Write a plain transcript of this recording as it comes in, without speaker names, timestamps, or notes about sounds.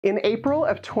In April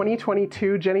of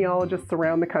 2022, genealogists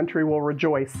around the country will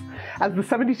rejoice as the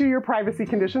 72-year privacy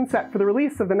condition set for the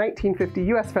release of the 1950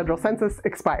 U.S. federal census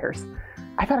expires.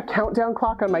 I've had a countdown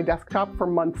clock on my desktop for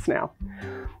months now.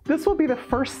 This will be the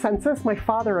first census my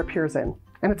father appears in,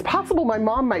 and it's possible my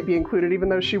mom might be included even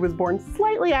though she was born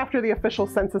slightly after the official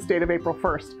census date of April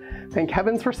 1st. Thank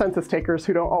heavens for census takers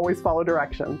who don't always follow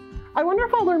directions. I wonder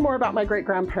if I'll learn more about my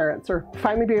great-grandparents or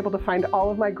finally be able to find all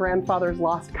of my grandfather's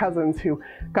lost cousins who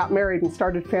got married and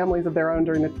started families of their own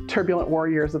during the turbulent war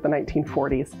years of the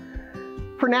 1940s.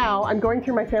 For now, I'm going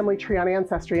through my family tree on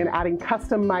Ancestry and adding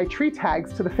custom My Tree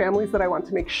tags to the families that I want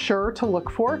to make sure to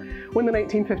look for when the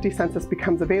 1950 census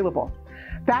becomes available.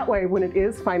 That way, when it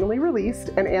is finally released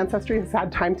and Ancestry has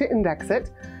had time to index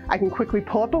it, I can quickly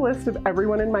pull up a list of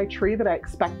everyone in my tree that I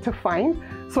expect to find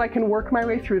so I can work my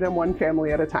way through them one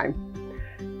family at a time.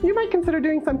 You might consider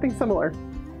doing something similar.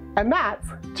 And that's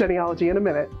Genealogy in a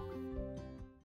Minute.